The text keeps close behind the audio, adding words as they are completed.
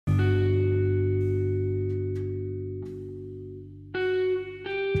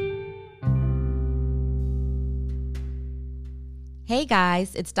Hey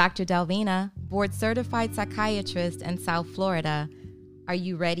guys, it's Dr. Delvina, board certified psychiatrist in South Florida. Are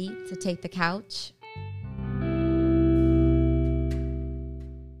you ready to take the couch?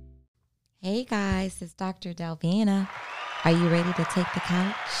 Hey guys, it's Dr. Delvina. Are you ready to take the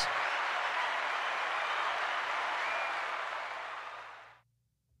couch?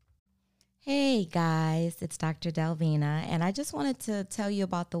 Hey guys, it's Dr. Delvina, and I just wanted to tell you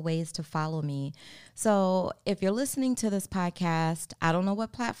about the ways to follow me. So if you're listening to this podcast, I don't know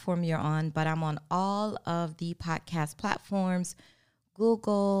what platform you're on, but I'm on all of the podcast platforms: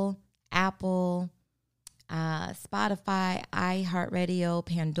 Google, Apple, Spotify, iHeartRadio,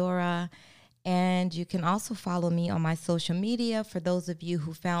 Pandora. And you can also follow me on my social media for those of you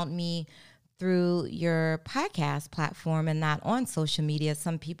who found me through your podcast platform and not on social media.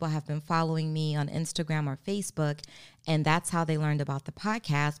 Some people have been following me on Instagram or Facebook, and that's how they learned about the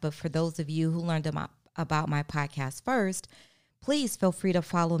podcast. But for those of you who learned about my podcast first, please feel free to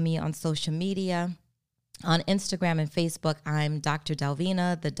follow me on social media. On Instagram and Facebook, I'm Dr.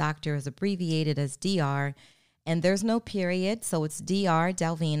 Delvina. The doctor is abbreviated as DR, and there's no period, so it's DR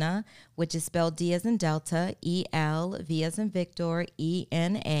Delvina, which is spelled D as in Delta, E-L, V as in Victor,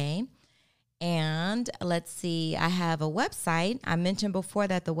 E-N-A. And let's see, I have a website. I mentioned before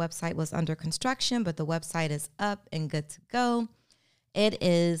that the website was under construction, but the website is up and good to go. It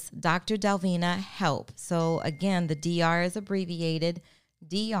is Dr. Delvina Help. So again, the DR is abbreviated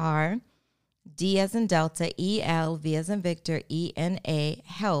DR, D as in Delta, E-L, V as in Victor, E-N-A,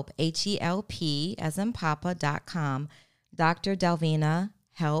 Help, H-E-L-P as in Papa.com,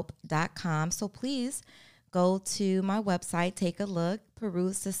 drdelvinahelp.com. So please go to my website, take a look,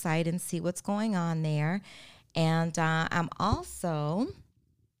 peruse the site, and see what's going on there. And I'm also,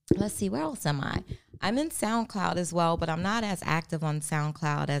 let's see, where else am I? I'm in SoundCloud as well, but I'm not as active on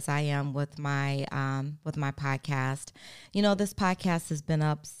SoundCloud as I am with my podcast. You know, this podcast has been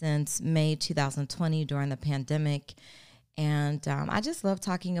up since May 2020 during the pandemic. And I just love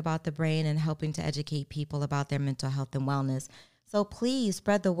talking about the brain and helping to educate people about their mental health and wellness. So please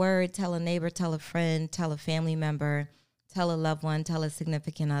spread the word, tell a neighbor, tell a friend, tell a family member, tell a loved one, tell a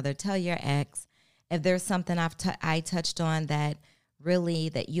significant other, tell your ex. If there's something I touched on that really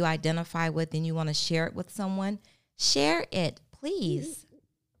that you identify with and you want to share it with someone, share it, please.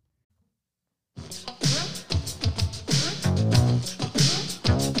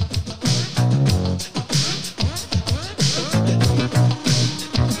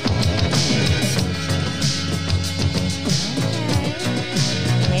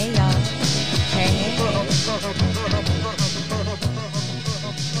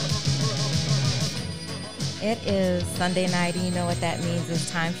 It is Sunday night, and you know what that means. It's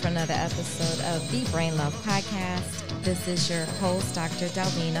time for another episode of the Brain Love Podcast. This is your host, Dr.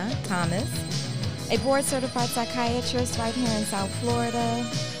 Delvina Thomas, a board-certified psychiatrist right here in South Florida.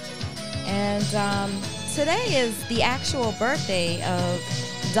 And today is the actual birthday of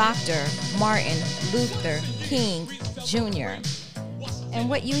Dr. Martin Luther King Jr. And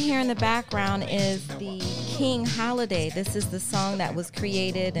what you hear in the background is the King Holiday. This is the song that was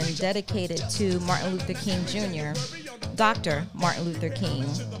created and dedicated to Martin Luther King Jr., Dr. Martin Luther King.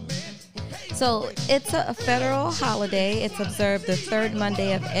 So it's a federal holiday. It's observed the third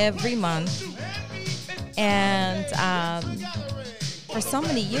Monday of every month. And for so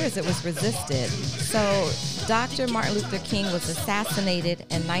many years, it was resisted. So Dr. Martin Luther King was assassinated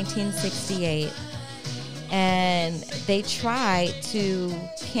in 1968. And they tried to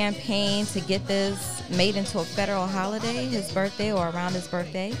campaign to get this made into a federal holiday, his birthday or around his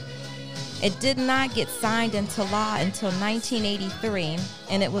birthday. It did not get signed into law until 1983,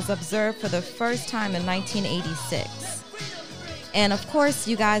 and it was observed for the first time in 1986. And of course,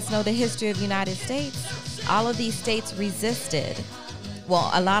 you guys know the history of the United States. All of these states resisted. Well,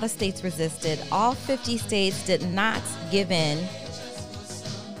 a lot of states resisted. All 50 states did not give in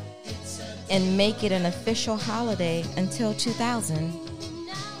and make it an official holiday until 2000.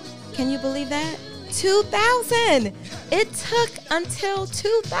 Can you believe that? 2000! It took until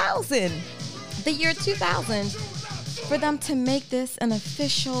 2000, the year 2000, for them to make this an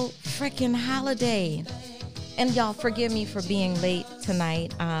official freaking holiday. And y'all, forgive me for being late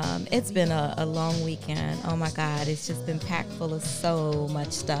tonight. It's been a long weekend. Oh my God, it's just been packed full of so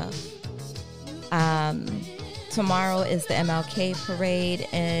much stuff. Tomorrow is the MLK parade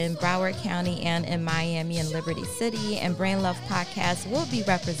in Broward County and in Miami and Liberty City, and Brain Love Podcast will be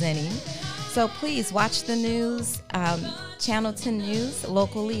representing. So please watch the news. Channel 10 News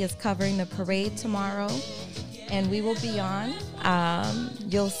locally is covering the parade tomorrow, and we will be on.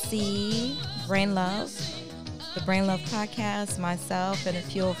 You'll see Brain Love, the Brain Love Podcast, myself, and a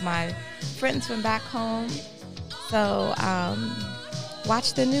few of my friends from back home. So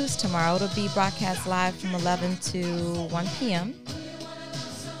watch the news tomorrow. It'll be broadcast live from 11 to 1 p.m.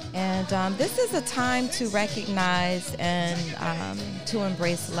 And this is a time to recognize and to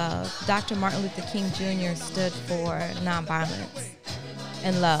embrace love. Dr. Martin Luther King Jr. stood for nonviolence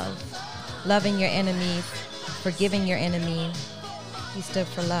and love. Loving your enemies, forgiving your enemy. He stood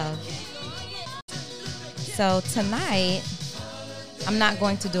for love. So tonight, I'm not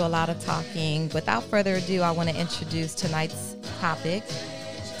going to do a lot of talking. Without further ado, I want to introduce tonight's topic.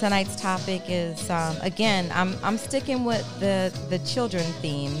 Tonight's topic is, again, I'm sticking with the children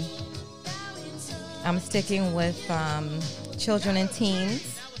theme. I'm sticking with children and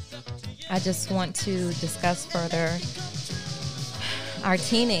teens. I just want to discuss further our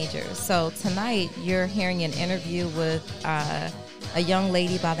teenagers. So tonight, you're hearing an interview with a young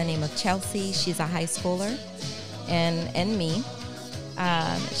lady by the name of Chelsea. She's a high schooler, and me.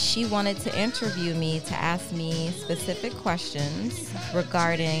 She wanted to interview me to ask me specific questions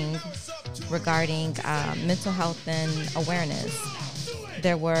regarding mental health and awareness.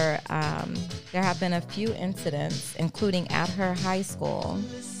 There have been a few incidents, including at her high school,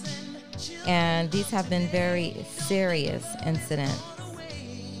 and these have been very serious incidents.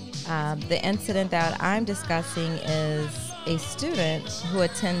 The incident that I'm discussing is a student who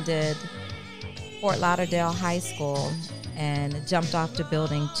attended Fort Lauderdale High School and jumped off the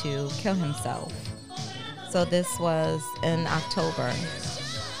building to kill himself. So this was in October.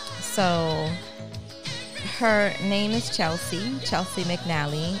 So her name is Chelsea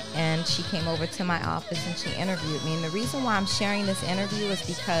McNally, and she came over to my office and she interviewed me. And the reason why I'm sharing this interview is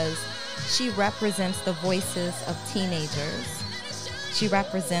because she represents the voices of teenagers. She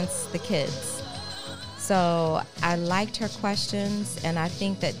represents the kids. So I liked her questions, and I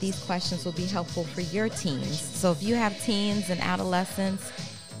think that these questions will be helpful for your teens. So if you have teens and adolescents,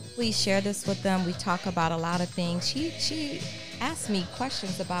 please share this with them. We talk about a lot of things. She asked me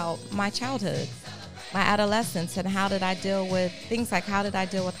questions about my childhood, my adolescence, and how did I deal with things like how did I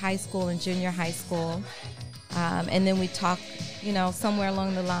deal with high school and junior high school. And then we talk, somewhere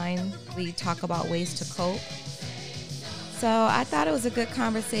along the line, we talk about ways to cope. So I thought it was a good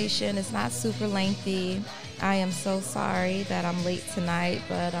conversation. It's not super lengthy. I am so sorry that I'm late tonight,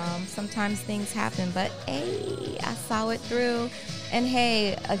 but sometimes things happen. But hey, I saw it through. And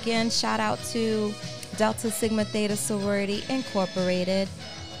hey, again, shout out to Delta Sigma Theta Sorority Incorporated.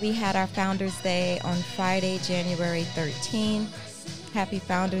 We had our Founders Day on Friday, January 13th. Happy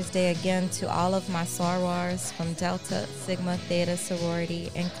Founders Day again to all of my sorors from Delta Sigma Theta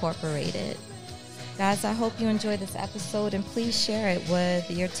Sorority Incorporated. Guys, I hope you enjoy this episode, and please share it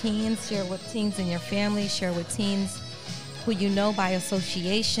with your teens, share it with teens in your family, share it with teens who you know by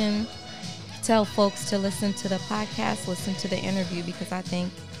association. Tell folks to listen to the podcast, listen to the interview, because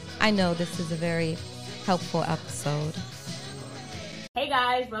I know this is a very helpful episode. Hey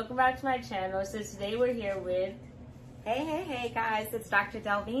guys, welcome back to my channel. So today we're here with... Hey guys, it's Dr.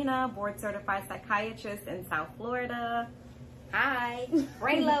 Delvina, board certified psychiatrist in South Florida. Hi,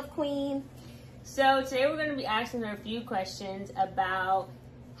 Brain Love Queen. So today we're going to be asking her a few questions about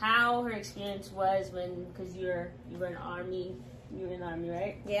how her experience was because you were in the Army. You were in the Army,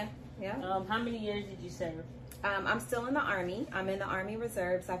 right? Yeah. How many years did you serve? I'm still in the Army. I'm in the Army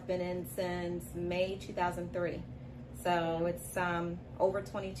Reserves. I've been in since May 2003. So it's over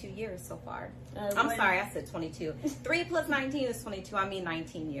 22 years so far. I'm sorry, I said 22. 3 plus 19 is 22. I mean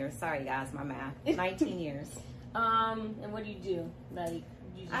 19 years. Sorry guys, my math. 19 years. And what do you do?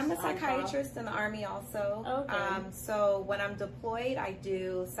 I'm a psychiatrist in the Army also. Okay. So when I'm deployed, I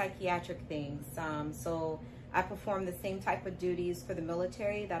do psychiatric things. So I perform the same type of duties for the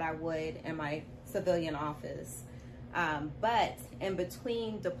military that I would in my civilian office. But in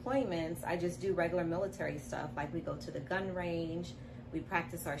between deployments, I just do regular military stuff. Like we go to the gun range, we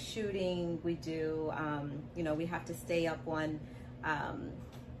practice our shooting, we do, we have to stay up on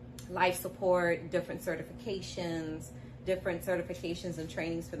life support, different certifications and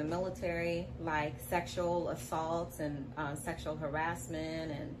trainings for the military, like sexual assaults and sexual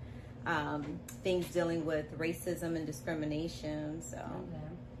harassment and things dealing with racism and discrimination. So,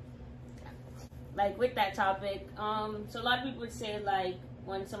 like with that topic, so a lot of people would say like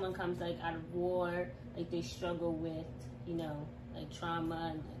when someone comes like out of war, like they struggle with, like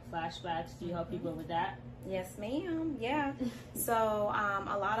trauma and like flashbacks. Do you help people with that? Yes, ma'am. Yeah. So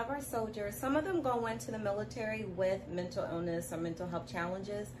a lot of our soldiers, some of them go into the military with mental illness or mental health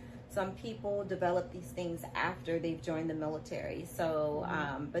challenges. Some people develop these things after they've joined the military. So,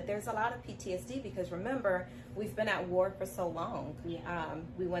 but there's a lot of PTSD because remember, we've been at war for so long.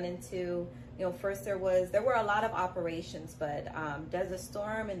 We went into, first there were a lot of operations, but Desert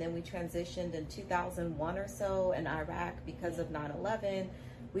Storm, and then we transitioned in 2001 or so in Iraq because of 9/11.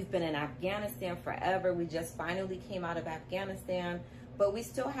 We've been in Afghanistan forever. We just finally came out of Afghanistan, but we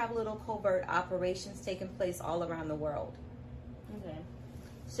still have little covert operations taking place all around the world. Okay.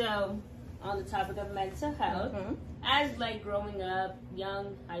 So, on the topic of mental health, as like growing up,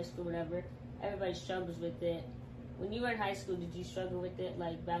 young, high school, whatever, everybody struggles with it. When you were in high school, did you struggle with it,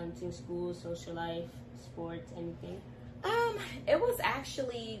 like balancing school, social life, sports, anything? It was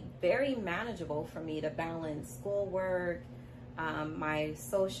actually very manageable for me to balance schoolwork, my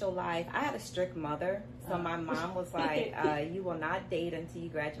social life. I had a strict mother, so my mom was like, you will not date until you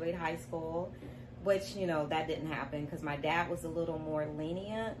graduate high school, which, that didn't happen because my dad was a little more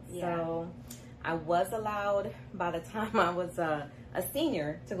lenient. So I was allowed by the time I was a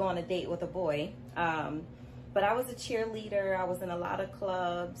senior to go on a date with a boy. But I was a cheerleader. I was in a lot of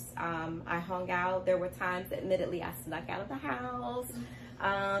clubs. I hung out. There were times, admittedly, I snuck out of the house.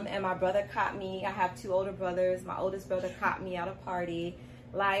 And my brother caught me. I have 2 older brothers. My oldest brother caught me at a party.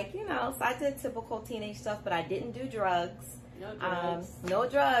 Like, so I did typical teenage stuff, but I didn't do drugs. No drugs. No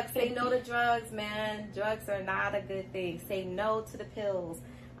drugs. Say no to drugs, man. Drugs are not a good thing. Say no to the pills.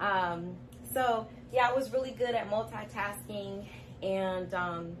 So, yeah, I was really good at multitasking. And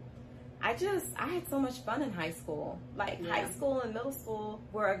I had so much fun in high school. Like, high school and middle school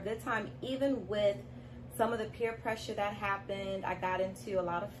were a good time, even with some of the peer pressure that happened. I got into a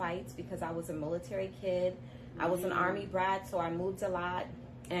lot of fights because I was a military kid. I was an Army brat, so I moved a lot.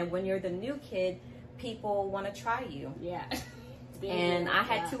 And when you're the new kid, people want to try you. Yeah. And I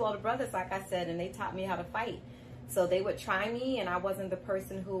had 2 older brothers, like I said, and they taught me how to fight. So they would try me, and I wasn't the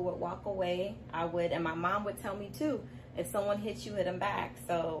person who would walk away. And my mom would tell me too, if someone hits you, hit them back.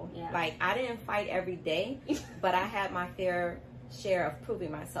 So, like, I didn't fight every day, but I had my fair share of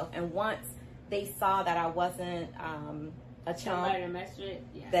proving myself. And once they saw that I wasn't a chump,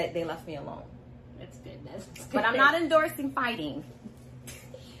 that they left me alone. That's good. But I'm not endorsing fighting.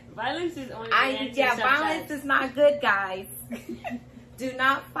 Violence is only violence is not good, guys. Do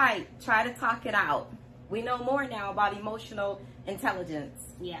not fight. Try to talk it out. We know more now about emotional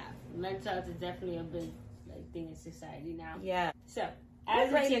intelligence. Yeah, mental health is definitely a big thing in society now. Yeah. So, what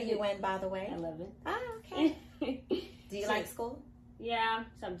grade are you in, by the way? 11. Oh, okay. Do you like school? Yeah,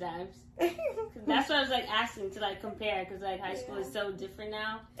 sometimes. That's what I was asking to compare, because high school is so different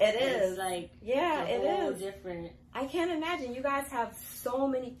now. It is. It's different. I can't imagine. You guys have so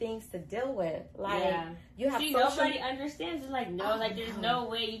many things to deal with. You have nobody understands. It's there's no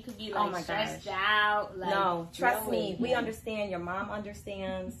way you could be stressed out. No, trust me. We understand. Your mom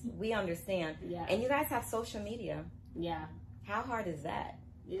understands. We understand. Yeah. And you guys have social media. Yeah. How hard is that?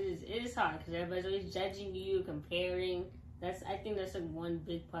 It is hard because everybody's always judging you, comparing. I think that's one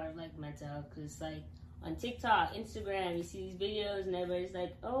big part of mental health, because on TikTok, Instagram, you see these videos and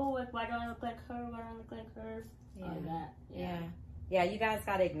everybody's oh, why don't I look like her? Why don't I look like her? Yeah. All that. Yeah. You guys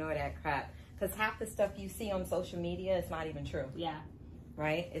gotta ignore that crap, because half the stuff you see on social media is not even true. Yeah.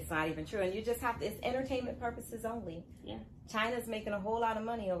 Right? It's not even true, and you just have to. It's entertainment purposes only. Yeah. China's making a whole lot of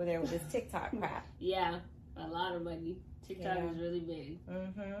money over there with this TikTok crap. Yeah, a lot of money. TikTok is really big.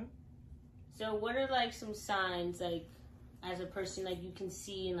 Mm-hmm. So, what are some signs as a person you can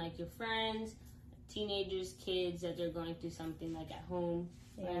see in your friends, teenagers, kids, that they're going through something at home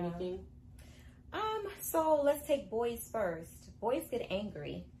or anything? So let's take boys first. Boys get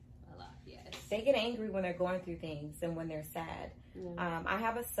angry. A lot, yes. They get angry when they're going through things and when they're sad. Yeah. I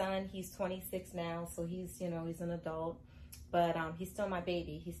have a son. He's 26 now, so he's he's an adult, but he's still my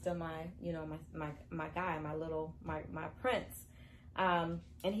baby. He's still my my guy, my prince. And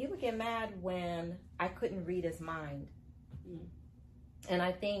he would get mad when I couldn't read his mind. And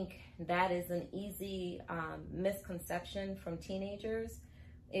I think that is an easy misconception from teenagers,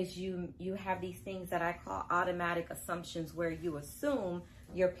 is you have these things that I call automatic assumptions, where you assume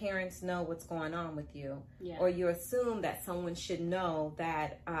your parents know what's going on with you, or you assume that someone should know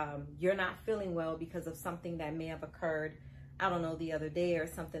that you're not feeling well because of something that may have occurred, I don't know, the other day, or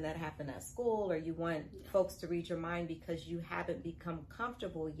something that happened at school, or you want folks to read your mind because you haven't become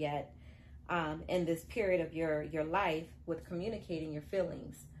comfortable yet in this period of your life with communicating your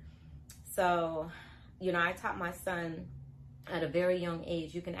feelings. So, I taught my son at a very young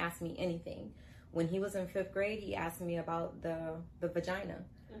age, you can ask me anything. When he was in 5th grade, he asked me about the vagina,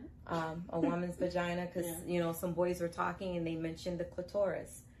 a woman's vagina, because, some boys were talking and they mentioned the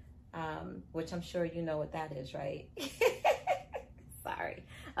clitoris, which I'm sure you know what that is, right? Sorry.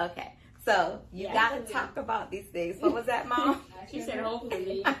 Okay. So you Yeah, got to talk about these things. What was that, Mom? She said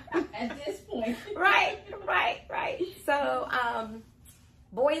hopefully. At this point. Right. So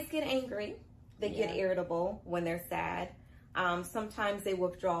boys get angry. They get Yeah. irritable when they're sad. Sometimes they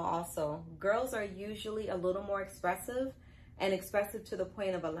withdraw also. Girls are usually a little more expressive, and expressive to the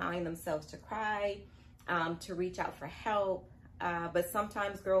point of allowing themselves to cry, to reach out for help. But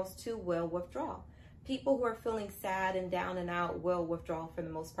sometimes girls too will withdraw. People who are feeling sad and down and out will withdraw for the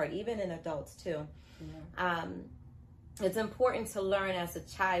most part, even in adults too. Yeah. It's important to learn as a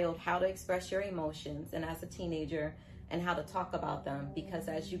child how to express your emotions, and as a teenager, and how to talk about them, because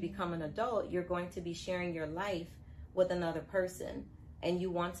as you become an adult, you're going to be sharing your life with another person, and you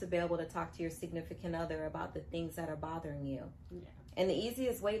want to be able to talk to your significant other about the things that are bothering you. Yeah. And the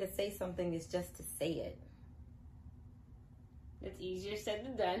easiest way to say something is just to say it. It's easier said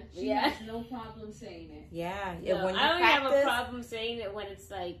than done. She has no problem saying it. Yeah. No, When you I only have a practice- problem saying it when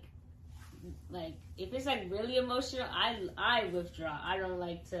it's like if it's like really emotional, I withdraw. I don't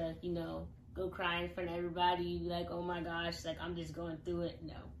like to, go cry in front of everybody, be like, oh my gosh, like I'm just going through it.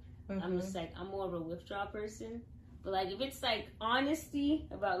 No. I'm just like, I'm more of a withdraw person. But like if it's like honesty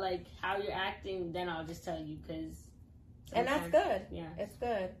about like how you're acting, then I'll just tell you, because And that's good. Yeah. It's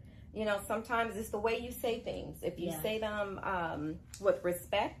good. Sometimes it's the way you say things. If you Yeah. say them with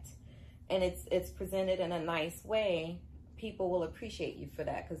respect, and it's presented in a nice way, people will appreciate you for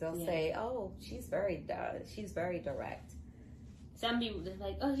that, because they'll say, "Oh, she's very direct." Some people, they're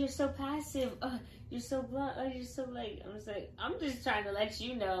like, "Oh, you're so passive. Oh, you're so blunt. Oh, you're so like." I'm just like, I'm just trying to let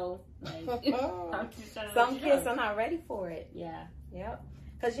you know. Like, I'm just trying to Some let you kids know. are not ready for it. Yeah. Yep.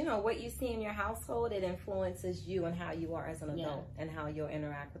 Because what you see in your household, it influences you and how you are as an adult, and how you'll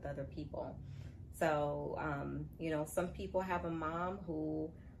interact with other people. So, some people have a mom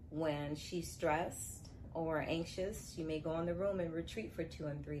who, when she's stressed or anxious, she may go in the room and retreat for 2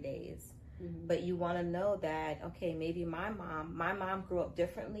 and 3 days. Mm-hmm. But you want to know that, okay, maybe my mom grew up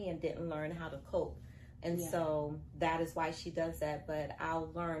differently and didn't learn how to cope. And so that is why she does that. But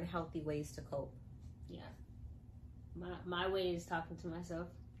I'll learn healthy ways to cope. Yeah. My way is talking to myself.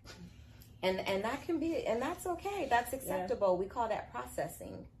 And that can be, and that's okay. That's acceptable. We call that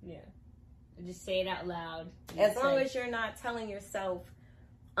processing. Yeah. I just say it out loud. As long as you're not telling yourself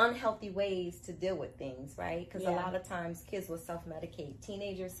unhealthy ways to deal with things, right? Because a lot of times kids will self-medicate.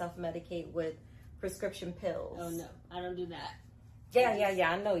 Teenagers self-medicate with prescription pills. Oh, no. I don't do that. Yeah.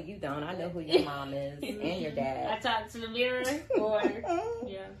 I know you don't. I know who your mom is and your I dad. talk to the mirror or,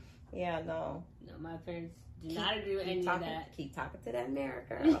 Yeah, no. No, my parents do not agree with any of that. Keep talking to that mirror,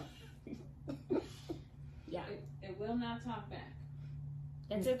 girl. Yeah. It will not talk back.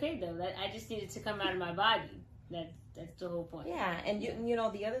 That's okay, though. I just need it to come out of my body. That's the whole point. Yeah, and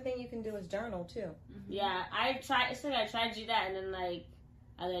the other thing you can do is journal too. Yeah, I tried to do that, and then like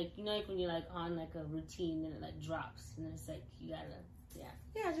when you're like on like a routine and it like drops, and it's like you gotta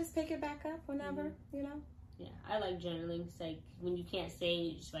Yeah, just pick it back up whenever, Yeah, I like journaling. It's like when you can't say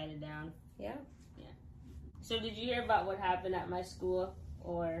it, you just write it down. Yeah. So did you hear about what happened at my school?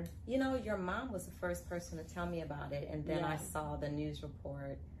 Or your mom was the first person to tell me about it, and then I saw the news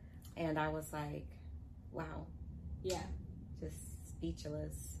report, and I was like, wow. Yeah. Just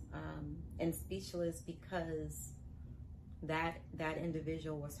speechless. And speechless because that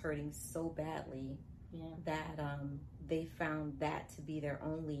individual was hurting so badly that they found that to be their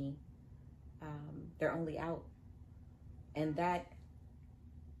only out. And that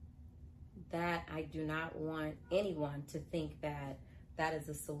I do not want anyone to think that is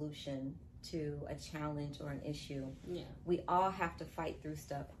a solution to a challenge or an issue. Yeah. We all have to fight through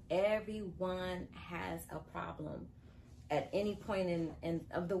stuff. Everyone has a problem at any point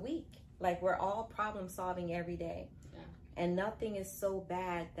of the week. Like, we're all problem solving every day. Yeah. And nothing is so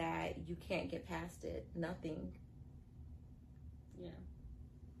bad that you can't get past it. Nothing. Yeah.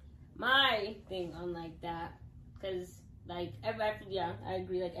 My thing on like that, because like I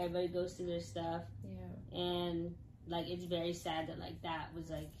agree. Like everybody goes through their stuff. Yeah. And like it's very sad that like that was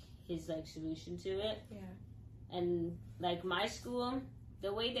like his like solution to it. Yeah. And like my school,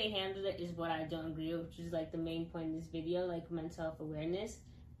 the way they handled it is what I don't agree with, which is like the main point of this video, like mental health awareness.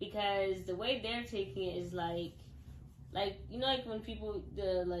 Because the way they're taking it is like like when people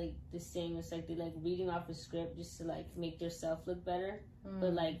the saying it's like they like reading off a script just to like make themselves look better,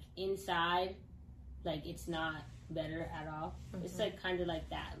 but like inside, like it's not better at all. It's like kind of like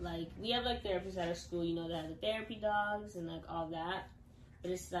that. Like we have like therapists at our school, they have the therapy dogs and like all that.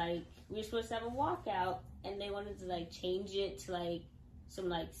 But it's like we were supposed to have a walkout, and they wanted to like change it to like some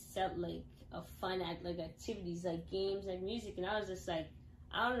like set like a fun act like activities like games like music, and I was just like,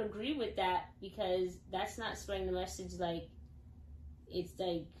 I don't agree with that, because that's not spreading the message like it's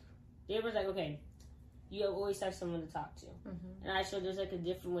like, they were like, okay, you always have someone to talk to. Mm-hmm. And I showed there's like a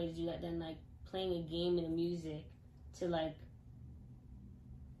different way to do that than like playing a game and a music to like,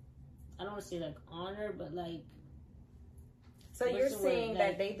 I don't want to say like honor, but like. So you're saying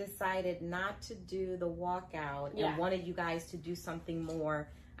that they decided not to do the walkout and wanted you guys to do something more,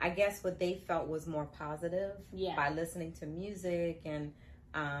 I guess what they felt was more positive by listening to music and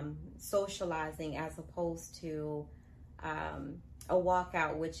socializing, as opposed to a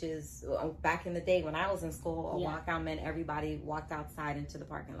walkout, which is back in the day when I was in school, a walkout meant everybody walked outside into the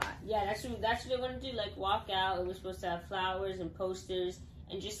parking lot. Yeah, that's what they want to do, like walk out. It was supposed to have flowers and posters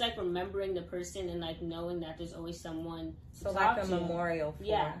and just like remembering the person and like knowing that there's always someone to so talk like a to. memorial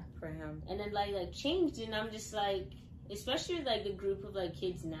for him. And then like changed, and I'm just like, especially with, like the group of like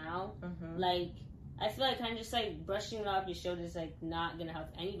kids now, like I feel like kind of just like brushing it off your shoulders like not gonna help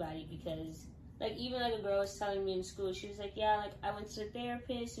anybody, because like even like a girl was telling me in school, she was like, yeah, like I went to a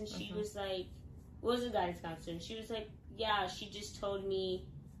therapist and she was like, what was the guidance counselor? And she was like, yeah, she just told me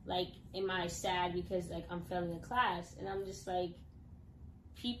like, am I sad because like I'm failing a class? And I'm just like,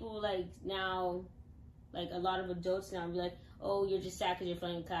 people like now, like a lot of adults now be like, oh, you're just sad because you're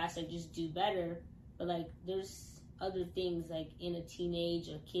failing a class, like just do better. But like there's other things like in a teenage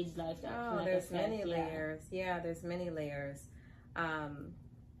or kid's life that there's many layers. Yeah, there's many layers.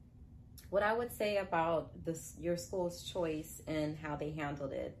 What I would say about your school's choice and how they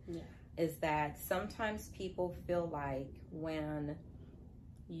handled it is that sometimes people feel like when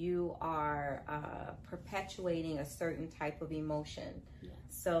you are perpetuating a certain type of emotion,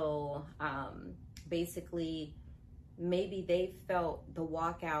 so basically maybe they felt the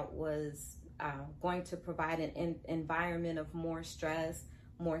walkout was going to provide an environment of more stress,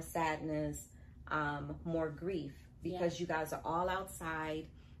 more sadness, more grief, because you guys are all outside.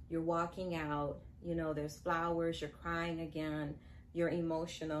 You're walking out, you know, there's flowers, you're crying again, you're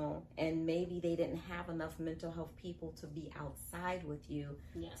emotional, and maybe they didn't have enough mental health people to be outside with you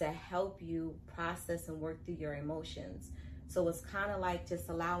to help you process and work through your emotions. So it's kind of like just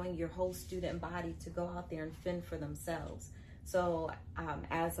allowing your whole student body to go out there and fend for themselves. So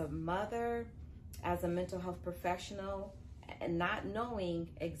as a mother, as a mental health professional, and not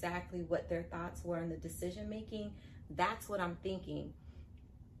knowing exactly what their thoughts were in the decision making, that's what I'm thinking.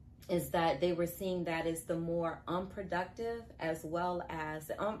 Is that they were seeing that as the more unproductive, as well as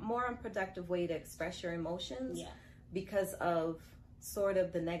a more unproductive way to express your emotions because of sort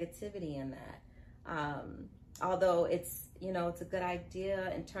of the negativity in that. Although it's, you know, it's a good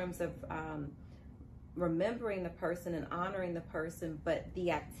idea in terms of remembering the person and honoring the person, but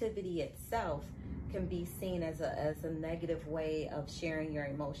the activity itself can be seen as a negative way of sharing your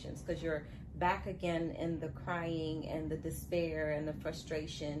emotions, because you're back again in the crying and the despair and the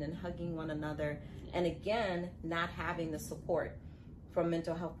frustration and hugging one another, and again not having the support from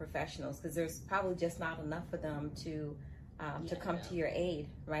mental health professionals, because there's probably just not enough of them to come to your aid,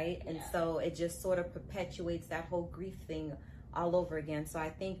 right? And so it just sort of perpetuates that whole grief thing all over again. So I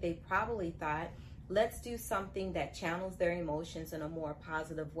think they probably thought, let's do something that channels their emotions in a more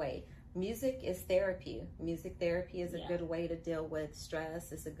positive way. Music is therapy. Music therapy is a good way to deal with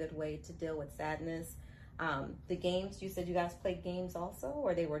stress. It's a good way to deal with sadness. The games, you said you guys played games also,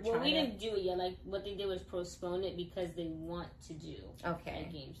 or they were trying we didn't do it yet. Like what they did was postpone it because they want to do like,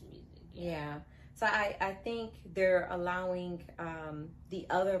 games and music. Yeah. So I think they're allowing the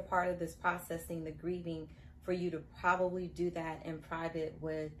other part of this processing, the grieving, for you to probably do that in private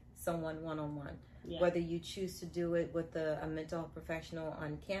with someone one-on-one. Whether you choose to do it with a mental health professional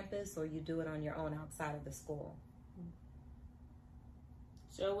on campus or you do it on your own outside of the school.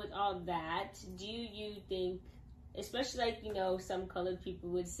 So with all that, do you think, especially like, you know, some colored people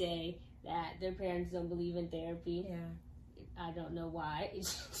would say that their parents don't believe in therapy. I don't know why.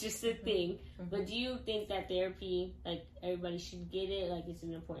 It's just a thing. But do you think that therapy, like everybody should get it? Like it's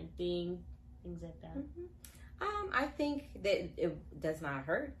an important thing? Things like that? I think that it does not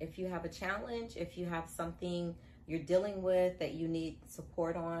hurt. If you have a challenge, if you have something you're dealing with that you need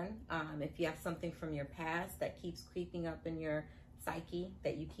support on, if you have something from your past that keeps creeping up in your psyche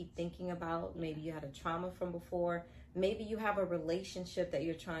that you keep thinking about, maybe you had a trauma from before, maybe you have a relationship that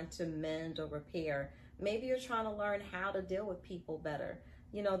you're trying to mend or repair, maybe you're trying to learn how to deal with people better.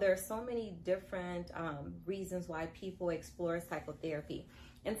 You know, there are so many different reasons why people explore psychotherapy.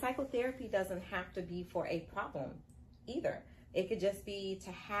 And psychotherapy doesn't have to be for a problem either. It could just be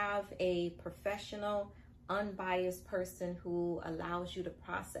to have a professional, unbiased person who allows you to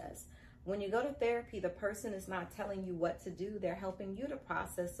process. When you go to therapy, the person is not telling you what to do. They're helping you to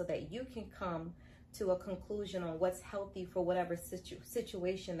process so that you can come to a conclusion on what's healthy for whatever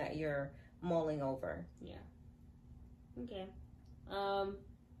situation that you're mulling over. Okay.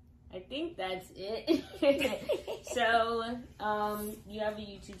 I think that's it. So, you have a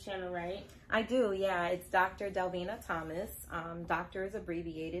YouTube channel, right? I do, yeah. It's Dr. Delvina Thomas. Doctor is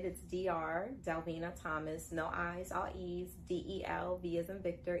abbreviated. It's Dr. Delvina Thomas. No I's, all E's. DEL, V as in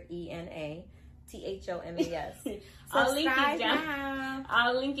Victor, ENA, THOMAS. I'll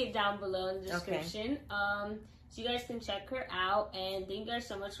link it down below in the description. Okay. So you guys can check her out. And thank you guys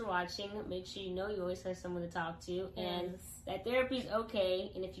so much for watching. Make sure you know you always have someone to talk to. And that therapy is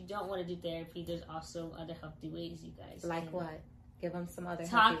okay. And if you don't want to do therapy, there's also other healthy ways, you guys. Like what? Give them some other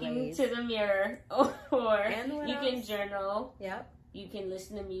talking ways. To the mirror, or you can journal. Yep. You can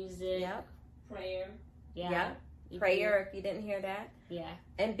listen to music. Yep. Prayer. Yeah. Yep. Prayer, if you didn't hear that. Yeah.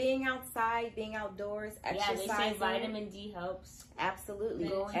 And being outside, being outdoors, exercising. Yeah, they say vitamin D helps. Absolutely.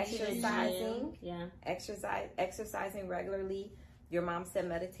 Exercising. Yeah. Exercising regularly. Your mom said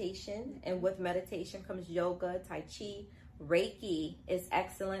meditation. And with meditation comes yoga, Tai Chi. Reiki is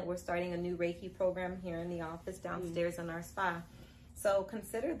excellent. We're starting a new Reiki program here in the office downstairs in our spa. So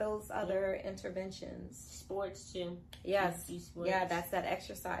consider those other interventions. Sports too. Yes. Yeah, that's that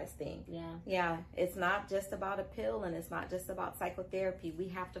exercise thing. Yeah. Yeah. It's not just about a pill and it's not just about psychotherapy. We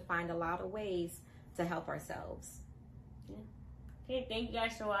have to find a lot of ways to help ourselves. Yeah. Okay, thank you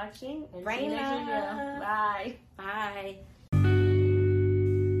guys for watching. And Brain see you next video. love. Bye. Bye.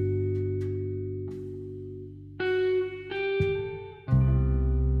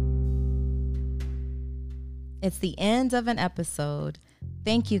 It's the end of an episode.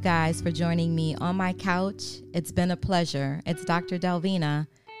 Thank you guys for joining me on my couch. It's been a pleasure. It's Dr. Delvina.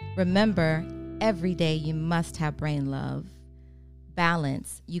 Remember, every day you must have brain love.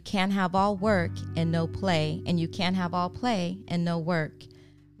 Balance. You can't have all work and no play, and you can't have all play and no work.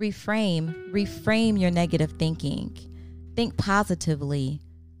 Reframe your negative thinking. Think positively.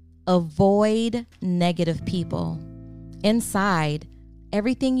 Avoid negative people. Inside,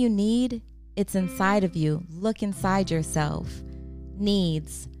 everything you need, it's inside of you. Look inside yourself.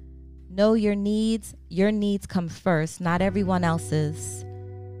 Needs. Know your needs. Your needs come first, not everyone else's.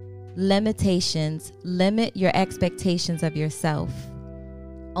 Limitations. Limit your expectations of yourself.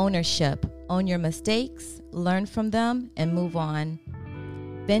 Ownership. Own your mistakes, learn from them, and move on.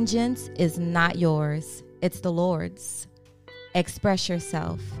 Vengeance is not yours. It's the Lord's. Express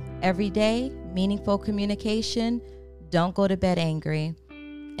yourself. Every day, meaningful communication. Don't go to bed angry.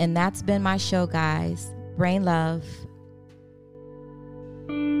 And that's been my show, guys. Brain love.